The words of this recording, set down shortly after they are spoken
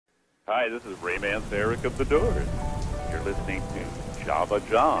Hi, this is Ray MANZAREK of The Doors. You're listening to Java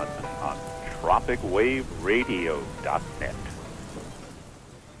John on TropicWaveRadio.net.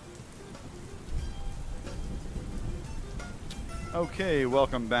 Okay,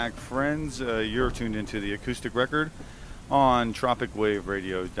 welcome back, friends. You're tuned into the Acoustic Record on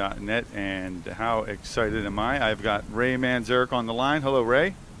TropicWaveRadio.net, and how excited am I? I've got Ray MANZAREK on the line. Hello,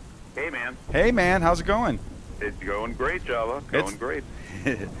 Ray. Hey, man. Hey, man. How's it going? It's going great, Java. Going great.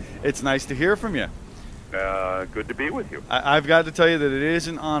 It's nice to hear from you. Good to be with you. I've got to tell you that it is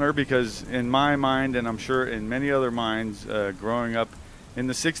an honor because in my mind, and I'm sure in many other minds, growing up in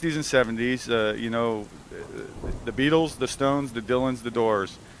the 60s and 70s, the Beatles, the Stones, the Dylans, the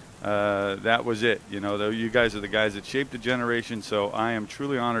Doors, that was it. You guys are the guys that shaped the generation, so I am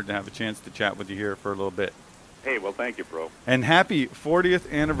truly honored to have a chance to chat with you here for a little bit. Hey, well, thank you, bro. And happy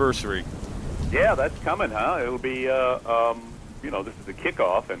 40th anniversary. Yeah, that's coming, huh? It'll be, this is the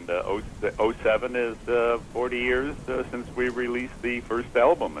kickoff, and 07 is 40 years since we released the first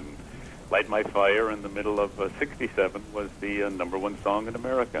album, and Light My Fire in the middle of 67 was the #1 song in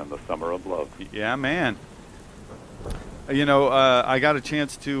America in the Summer of Love. Yeah, man. I got a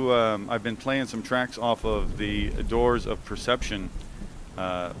chance to, I've been playing some tracks off of the Doors of Perception,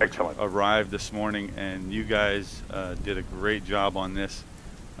 which arrived this morning, and you guys did a great job on this.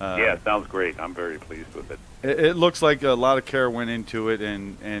 Yeah, it sounds great. I'm very pleased with it. It looks like a lot of care went into it,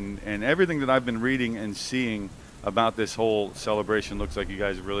 and everything that I've been reading and seeing about this whole celebration looks like you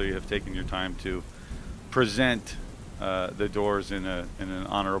guys really have taken your time to present the Doors in an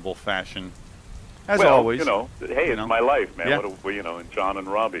honorable fashion. As always, hey, it's my life, man. Yeah. What we, and John and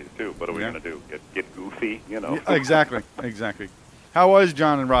Robbie's too. What are we going to do? Get goofy, Yeah, exactly. How was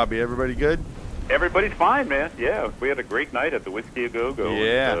John and Robbie? Everybody good? Everybody's fine, man. Yeah, we had a great night at the Whiskey A Go Go.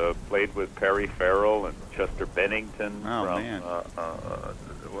 Yeah, and, played with Perry Farrell and Chester Bennington from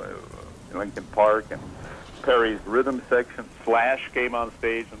Lincoln Park, and Perry's rhythm section. Slash came on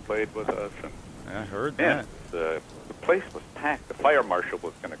stage and played with us. And, I heard that. The place was packed. The fire marshal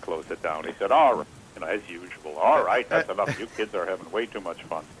was going to close it down. He said, "All right, as usual. All right, that's enough. You kids are having way too much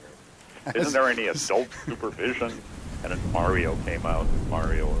fun here. Isn't there any adult supervision?" And then Mario came out.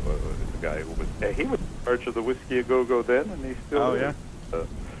 Mario was the guy who was he was in charge of the Whiskey A Go Go then, and he's still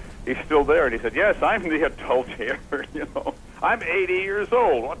he's still there. And he said, "Yes, I'm the adult here. I'm 80 years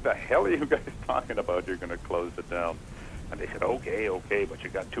old. What the hell are you guys talking about? You're going to close it down?" And they said, "Okay, but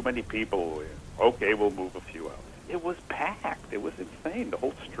you got too many people. Okay, we'll move a few out." It was packed. It was insane. The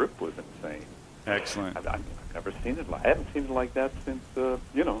whole strip was insane. Excellent. I've never seen it. I haven't seen it like that since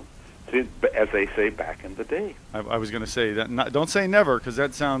as they say, back in the day. I was going to say that. Don't say never, because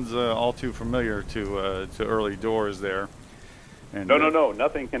that sounds all too familiar to early Doors there. And, no.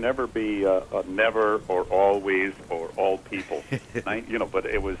 Nothing can ever be never or always or all people. But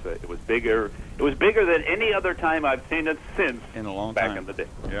it was bigger. It was bigger than any other time I've seen it since. In a long time. Back in the day.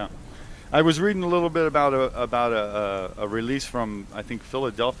 Yeah. I was reading a little bit about a release from, I think,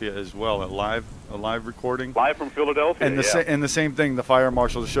 Philadelphia as well, a live recording. Live from Philadelphia, and the same thing. The fire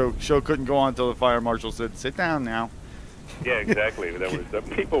marshal, the show couldn't go on until the fire marshal said, "Sit down now." Yeah, exactly. There was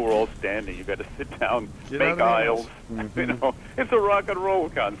people were all standing. You got to sit down, make aisles. Mm-hmm. It's a rock and roll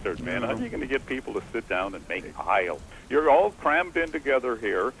concert, man. How are you going to get people to sit down and make aisles? You're all crammed in together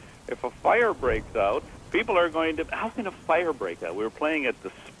here. If a fire breaks out, people are going to. How can a fire break out? We were playing at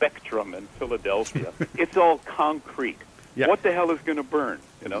the Spectrum in Philadelphia. It's all concrete. Yeah. What the hell is going to burn?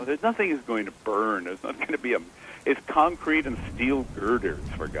 There's nothing is going to burn. There's not going to be It's concrete and steel girders,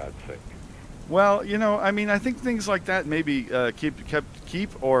 for God's sake. Well, I think things like that maybe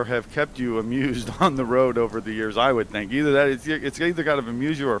keep or have kept you amused on the road over the years. I would think either that it's either got to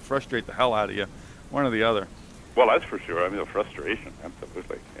amuse you or frustrate the hell out of you, one or the other. Well, that's for sure. The frustration,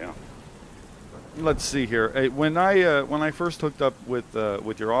 absolutely, yeah. Let's see here. When I first hooked up with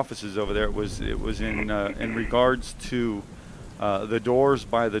your offices over there, it was in regards to the Doors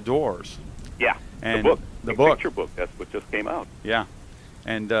by the Doors. Yeah, and the picture book. That's what just came out. Yeah,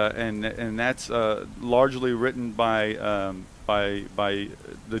 and that's largely written by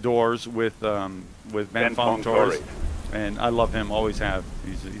the Doors with Ben Fong Torres, and I love him. Always have.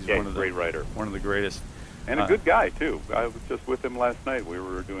 He's one of the great writer, one of the greatest. And a good guy, too. I was just with him last night. We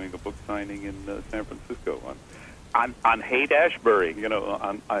were doing a book signing in San Francisco on Haight-Ashbury, in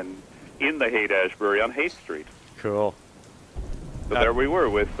the Haight-Ashbury on Haight Street. Cool. So there we were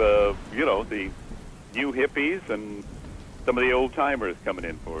with, the new hippies and some of the old-timers coming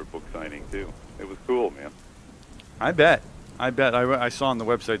in for a book signing, too. It was cool, man. I bet. I saw on the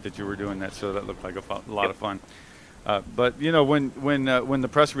website that you were doing that, so that looked like a lot of fun. But when the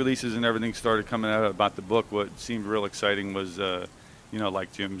press releases and everything started coming out about the book, what seemed real exciting was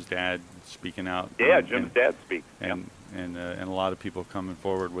like Jim's dad speaking out. Yeah, Jim's dad speaks. And a lot of people coming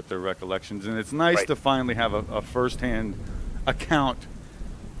forward with their recollections. And it's nice to finally have a firsthand account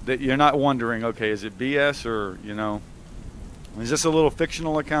that you're not wondering, okay, is it BS or, is this a little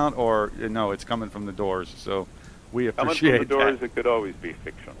fictional account or, no, it's coming from the Doors. So we appreciate coming from the Doors, it could always be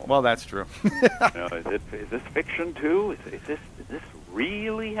fictional. Well, that's true. Is this fiction too? Is this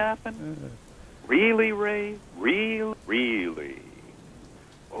really happen? Really, Ray? Really?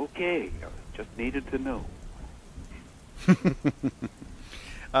 Okay, I just needed to know.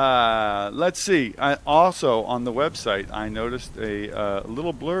 Let's see. Also, on the website, I noticed a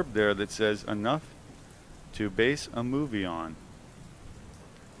little blurb there that says, enough to base a movie on.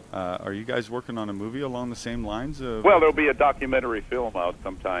 Are you guys working on a movie along the same lines? Well, there'll be a documentary film out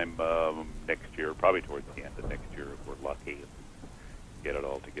sometime next year, probably towards the end of next year if we're lucky and get it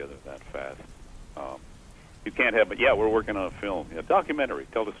all together that fast. You can't have, but yeah, we're working on a film, a documentary.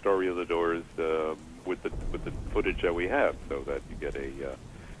 Tell the story of the Doors with the footage that we have, so that you get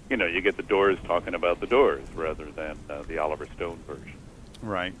you get the Doors talking about the Doors rather than the Oliver Stone version.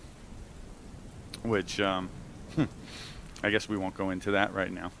 Right. Which, I guess we won't go into that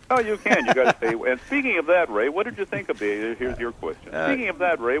right now. Oh, you can. You got to say. And speaking of that, Ray, what did you think of the? Here's your question. Speaking of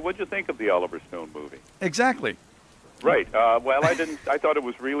that, Ray, what did you think of the Oliver Stone movie? Exactly. Right. Well, I didn't. I thought it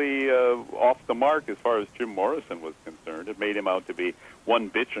was really off the mark as far as Jim Morrison was concerned. It made him out to be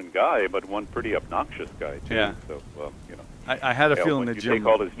one bitchin' guy, but one pretty obnoxious guy too. Yeah. So I had a feeling that Jim you take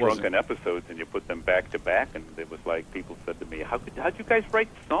all his drunken episodes and you put them back to back, and it was like people said to me, how'd you guys write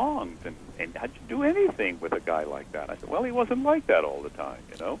songs and how'd you do anything with a guy like that? I said, well, he wasn't like that all the time,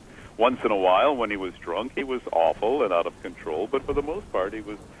 Once in a while, when he was drunk, he was awful and out of control, but for the most part, he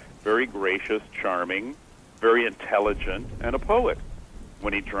was very gracious, charming, very intelligent, and a poet.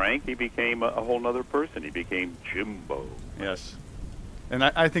 When he drank, he became a whole other person. He became Jimbo. Yes. And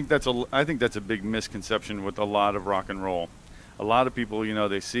I think that's a big misconception with a lot of rock and roll. A lot of people, they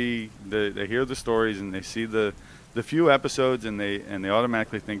hear the stories and they see the few episodes and they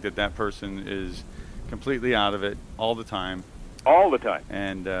automatically think that person is completely out of it all the time. All the time.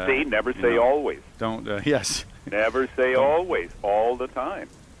 And see, never say always. Don't. Yes. Never say always. All the time.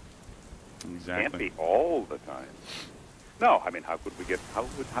 Exactly. Can't be all the time. No, I mean, how did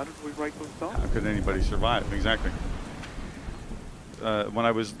we write those songs? How could anybody survive? Exactly. When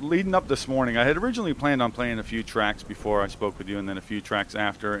I was leading up this morning, I had originally planned on playing a few tracks before I spoke with you and then a few tracks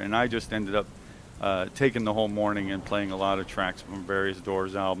after, and I just ended up taking the whole morning and playing a lot of tracks from various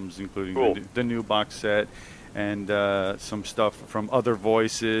Doors albums, including the new box set and some stuff from Other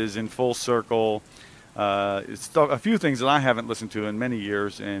Voices and Full Circle. It's a few things that I haven't listened to in many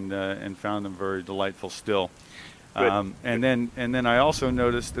years and found them very delightful still. And then I also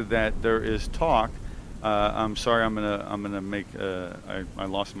noticed that there is talk. I'm sorry, I'm gonna make. I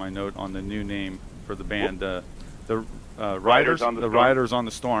lost my note on the new name for the band. The Riders on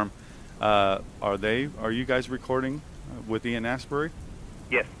the Storm. Are you guys recording with Ian Astbury?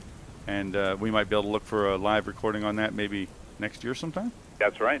 Yes. And we might be able to look for a live recording on that maybe next year sometime.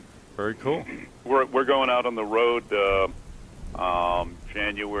 That's right. Very cool. We're going out on the road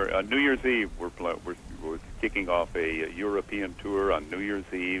January, New Year's Eve. We're kicking off a European tour on New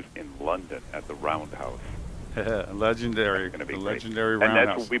Year's Eve in London at the Roundhouse. Legendary. That's be legendary great.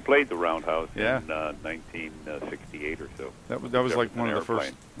 Roundhouse. And we played the Roundhouse in 1968 or so. That was like one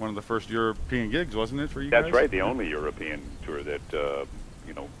of the first European gigs, wasn't it, for you guys? That's right. The only European tour that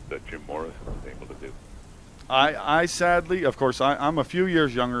that Jim Morrison was able to do. I sadly, of course, I'm a few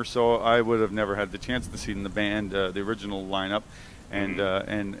years younger, so I would have never had the chance to see the band, the original lineup,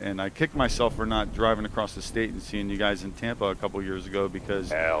 and I kicked myself for not driving across the state and seeing you guys in Tampa a couple years ago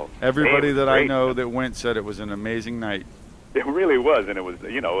because everybody that I know that went said it was an amazing night. It really was, and it was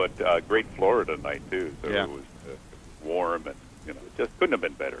a great Florida night too. So it was warm and it just couldn't have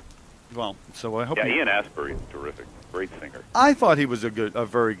been better. Well, so I hope. Yeah, Ian Astbury is terrific, great singer. I thought he was a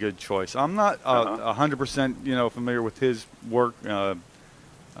very good choice. I'm not 100% familiar with his work, but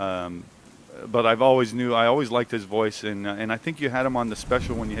I always liked his voice, and I think you had him on the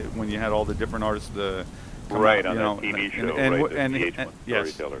special when you had all the different artists on that TV show,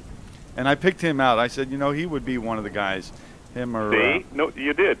 yes. And I picked him out. I said, he would be one of the guys. Him or no,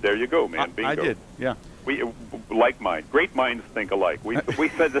 you did. There you go, man. Bingo. I did. Yeah. We like mind. Great minds think alike. We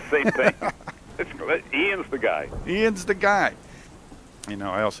said the same thing. Ian's the guy. Ian's the guy.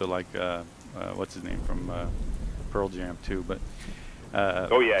 I also like what's his name from Pearl Jam too, but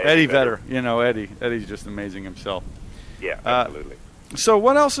Eddie Vedder. Eddie's just amazing himself. Yeah, absolutely. So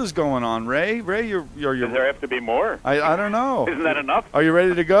what else is going on, Ray? Ray, you're Does there have to be more? I don't know. Isn't that enough? Are you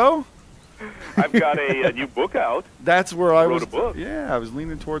ready to go? I've got a new book out. That's where I was. Wrote a book. Yeah, I was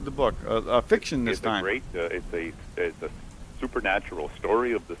leaning toward the book. Fiction this time. It's a supernatural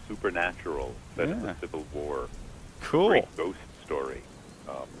story of the supernatural set in the Civil War. Cool. Great ghost story.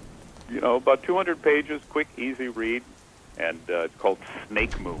 About 200 pages, quick, easy read, and it's called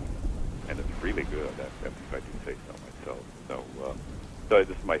Snake Moon, and it's really good. If I do say so myself. So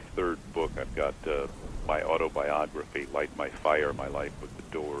this is my third book. I've got my autobiography, Light My Fire, My Life with the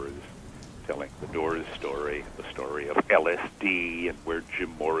Doors, telling the Doors story, the story of LSD and where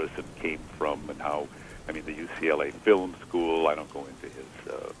Jim Morrison came from and how, the UCLA Film School, I don't go into his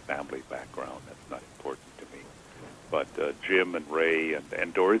family background. That's not important to me. But Jim and Ray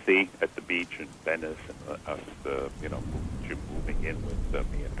and Dorothy at the beach in Venice, and us, Jim moving in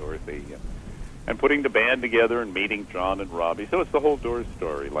with me and Dorothy, and putting the band together and meeting John and Robbie. So it's the whole Doors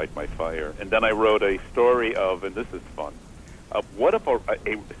story, Light My Fire. And then I wrote a story of, and this is fun, a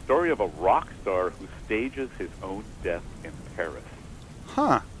story of a rock star who stages his own death in Paris.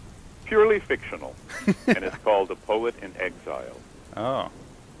 Huh. Purely fictional. And it's called A Poet in Exile. Oh.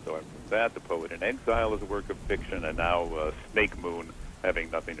 So after that, The Poet in Exile is a work of fiction, and now Snake Moon,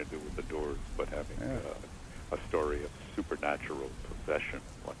 having nothing to do with the Doors, but having a story of supernatural possession,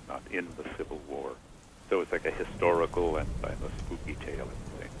 whatnot, in the Civil War. So it's like a historical and a spooky tale at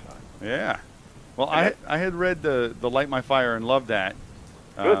the same time. Yeah. Well, I had read the Light My Fire and loved that.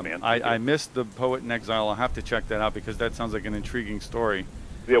 Good, man. I missed The Poet in Exile. I'll have to check that out because that sounds like an intriguing story.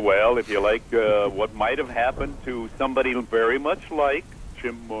 Yeah, well, if you like what might have happened to somebody very much like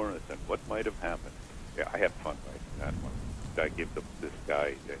Jim Morrison, what might have happened? Yeah, I had fun writing that one. I give this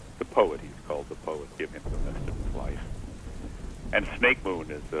guy, the poet, he's called the poet, give him the rest of his life. And Snake Moon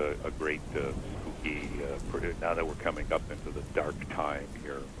is a great spooky, now that we're coming up into the dark time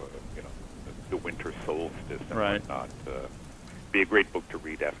here, the winter solstice and whatnot. Be a great book to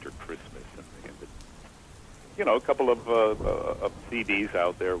read after Christmas. And a couple of CDs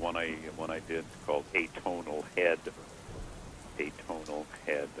out there. One I did called Atonal Head. Atonal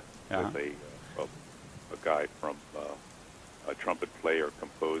Head. With a guy from a trumpet player,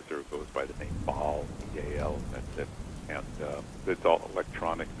 composer, goes by the name Baal, B-A-L, that's it. And it's all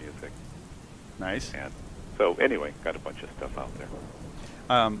electronic music. Nice. And so anyway, got a bunch of stuff out there.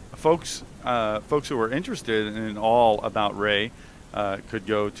 Folks who are interested in all about Ray could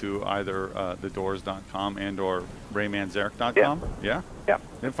go to either thedoors.com and or raymanzarek.com. Yeah? Yeah.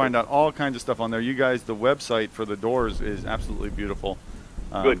 And find out all kinds of stuff on there. You guys, the website for The Doors is absolutely beautiful.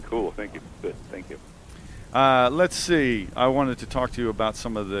 Good, cool. Thank you. Good, thank you. Let's see. I wanted to talk to you about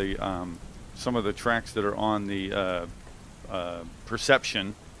some of the tracks that are on the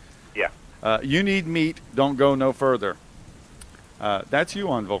Perception. Yeah. You Need Meat, Don't Go No Further. That's you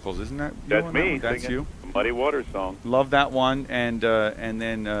on vocals, isn't that? That's me. That's you. Muddy Waters song. Love that one, and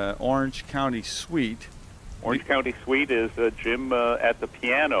then Orange County Suite. Orange County Suite is Jim at the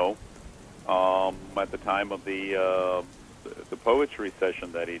piano at the time of the poetry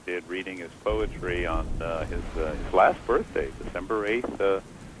session that he did, reading his poetry on his last birthday, December 8th,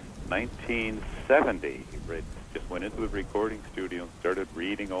 1970. He just went into the recording studio and started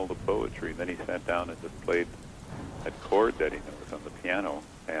reading all the poetry. Then he sat down and just played that chord that he knows on the piano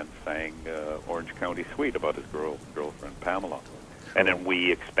and sang Orange County Suite about his girlfriend Pamela. And then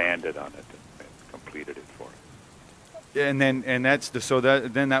we expanded on it and completed it for him. And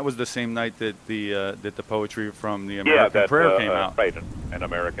that was the same night that the poetry from the American Prayer came out. Right, An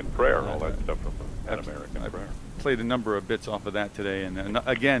American Prayer, all that stuff from An American Prayer. Played a number of bits off of that today, and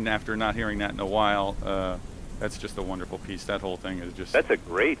again, after not hearing that in a while, that's just a wonderful piece. That whole thing is just... That's a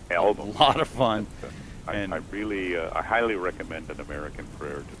great album. A lot of fun. I highly recommend An American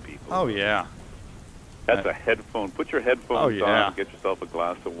Prayer to people. Oh, yeah. That's a headphone. Put your headphones on, get yourself a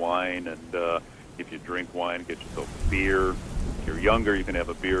glass of wine, and if you drink wine, get yourself a beer. If you're younger, you can have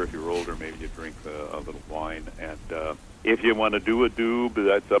a beer. If you're older, maybe you drink a little wine. And if you want to do a doob,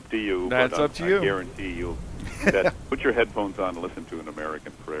 that's up to you. That's up to you. I guarantee you. Put your headphones on and listen to An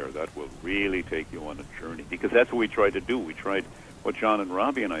American Prayer. That will really take you on a journey, because that's what we tried to do. What John and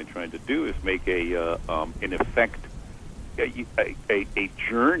Robbie and I tried to do is make in effect, a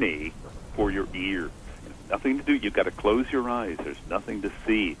journey for your ears. Nothing to do. You've got to close your eyes. There's nothing to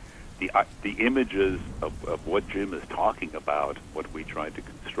see. The images of what Jim is talking about, what we tried to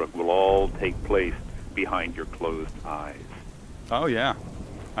construct, will all take place behind your closed eyes. Oh yeah,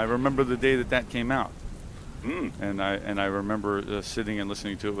 I remember the day that came out. Mm. And I remember sitting and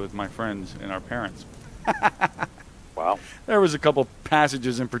listening to it with my friends and our parents. Wow. There was a couple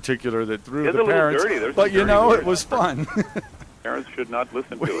passages in particular that threw the a parents, dirty. but it was fun. Parents should not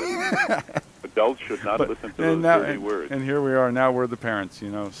listen to it. But Adults should not listen to those dirty words. And here we are. Now we're the parents,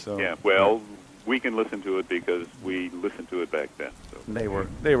 So. Yeah. Well, we can listen to it because we listened to it back then. So.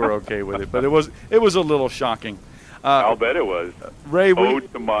 They were okay with it, but it was a little shocking. I'll bet it was. Ray,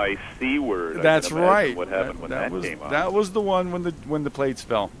 Ode to my C word. That's right. What happened when that came out? That was the one when the plates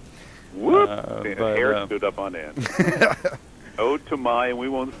fell. Whoop! The hair stood up on end. Ode to my, and we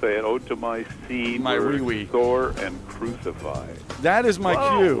won't say it. Ode to my C my word, wee-wee. sore and crucified. That is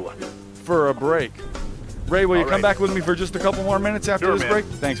my cue for a break. Ray, will you come back with me for just a couple more minutes after this break?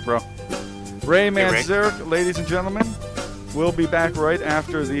 Thanks, bro. Ray MANZAREK, ladies and gentlemen, we'll be back right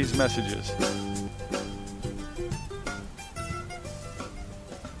after these messages.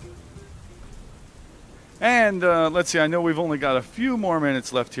 And let's see, I know we've only got a few more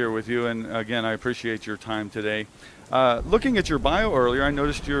minutes left here with you, and again, I appreciate your time today. Looking at your bio earlier, I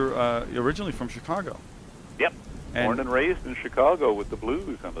noticed you're originally from Chicago. Yep, born and raised in Chicago with the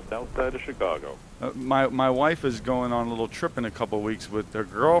blues on the south side of Chicago. My wife is going on a little trip in a couple of weeks with her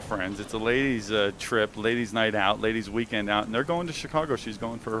girlfriends. It's a ladies' trip, ladies' night out, ladies' weekend out, and they're going to Chicago. She's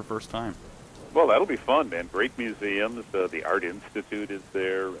going for her first time. Well, that'll be fun, man. Great museums. The Art Institute is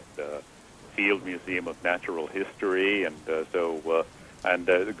there, and Field Museum of Natural History, and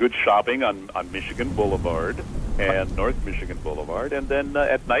good shopping on Michigan Boulevard and North Michigan Boulevard, and then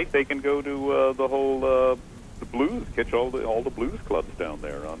at night they can go to the whole the blues, catch all the blues clubs down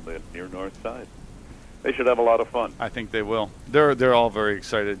there on the near north side. They should have a lot of fun. I think they will. They're all very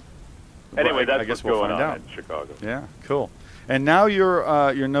excited. Anyway, that's I guess what's we'll going find on out. in Chicago. Yeah, cool. And now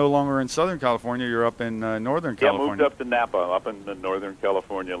you're no longer in Southern California. You're up in Northern California. Yeah, moved up to Napa, up in Northern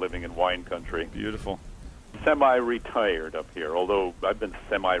California, living in wine country. Beautiful. Semi-retired up here, although I've been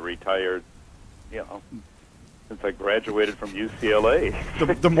semi-retired, since I graduated from UCLA.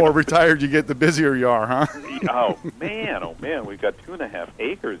 The more retired you get, the busier you are, huh? Oh man, we've got 2.5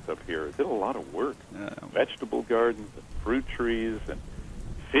 acres up here. It's a lot of work. Vegetable gardens and fruit trees and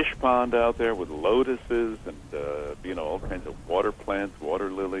fish pond out there with lotuses and all kinds of water plants, water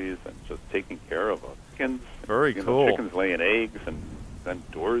lilies, and just taking care of them. Chickens. Very cool. Chickens laying eggs and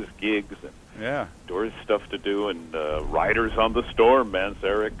doors gigs and doors stuff to do, and riders on the storm,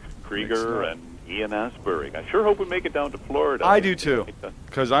 MANZAREK, Krieger, and Ian Asbury. I sure hope we make it down to Florida. I do too,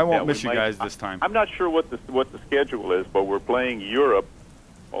 because I won't miss you guys this time. I'm not sure what the schedule is, but we're playing Europe,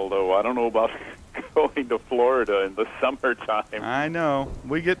 although I don't know about going to Florida in the summertime. I know.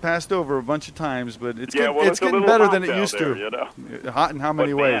 We get passed over a bunch of times, but it's it's getting better than it used to. Hot in how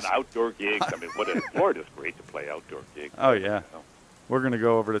many ways? Man, outdoor gigs. I mean, Florida's great to play outdoor gigs. Oh, yeah. We're going to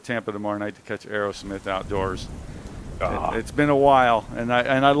go over to Tampa tomorrow night to catch Aerosmith outdoors. It's been a while, and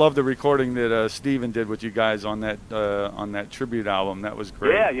I love the recording that Steven did with you guys on that tribute album. That was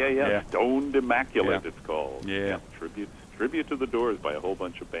great. Yeah. Stoned Immaculate, it's called. Yeah. Tribute to the Doors by a whole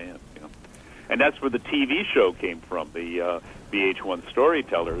bunch of bands. And that's where the TV show came from, the VH1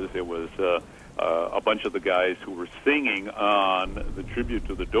 Storytellers. It was a bunch of the guys who were singing on the tribute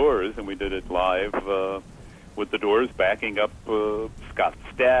to the Doors, and we did it live with the Doors backing up Scott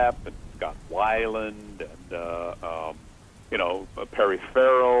Stapp and Scott Weiland and Perry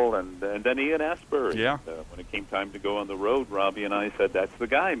Farrell and then Ian Asbury. Yeah. When it came time to go on the road, Robbie and I said, "That's the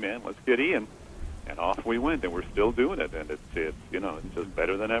guy, man. Let's get Ian." And off we went, and we're still doing it, and it's just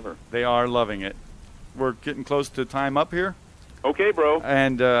better than ever. They are loving it. We're getting close to time up here. Okay, bro.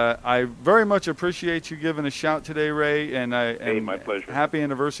 And I very much appreciate you giving a shout today, Ray. And my pleasure. Happy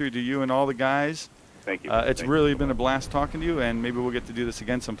anniversary to you and all the guys. Thank you. It's really been a blast talking to you, and maybe we'll get to do this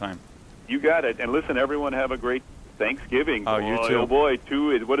again sometime. You got it. And listen, everyone, have a great Thanksgiving. Oh, you too. Oh boy,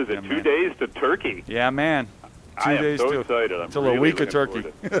 2 days to turkey. Yeah, man. 2 I am days so excited. I'm until really a week of looking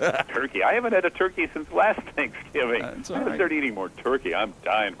turkey. Turkey. I haven't had a turkey since last Thanksgiving. I'm all going to right. start eating more turkey. I'm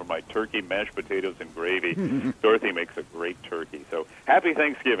dying for my turkey, mashed potatoes, and gravy. Dorothy makes a great turkey. So happy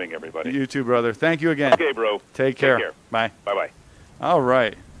Thanksgiving, everybody. You too, brother. Thank you again. Okay, bro. Take care. Bye. Bye. Bye-bye. All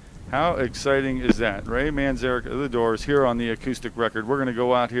right. How exciting is that? Ray MANZAREK of the Doors here on the Acoustic record. We're going to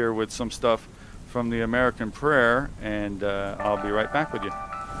go out here with some stuff from the American Prayer, and I'll be right back with you.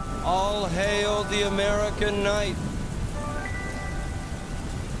 All hail the American night.